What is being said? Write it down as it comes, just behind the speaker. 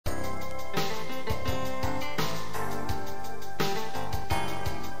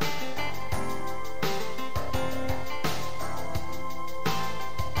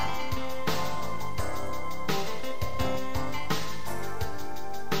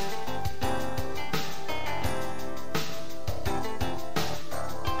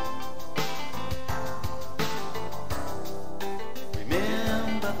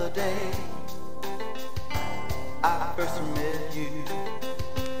day I first met you.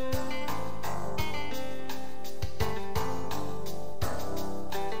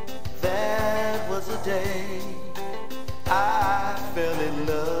 That was the day I fell in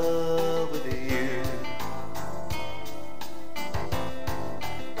love with you.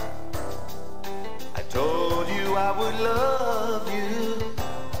 I told you I would love you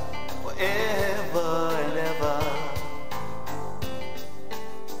forever and ever.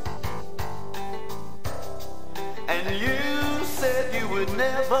 And you said you would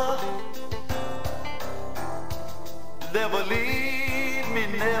never leave me,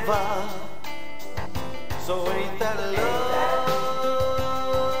 never. So ain't that love?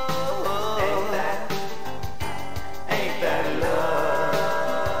 Ain't that love?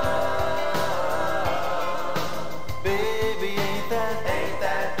 Baby, ain't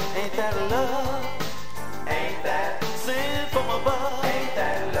that love? Ain't that sin from above? Ain't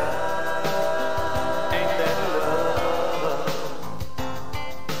that love? Ain't that love?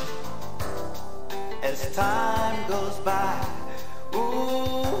 As time goes by,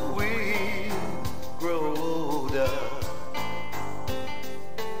 ooh, we grow older.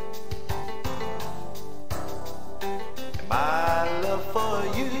 And my love for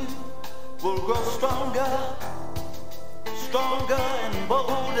you will grow stronger, stronger and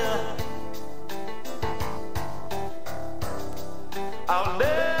bolder. I'll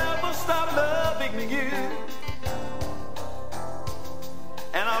never stop loving you,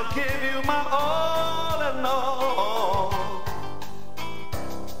 and I'll give you my all and all.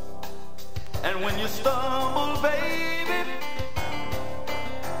 And when you stumble, baby,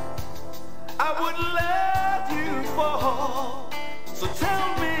 I wouldn't let you fall. So tell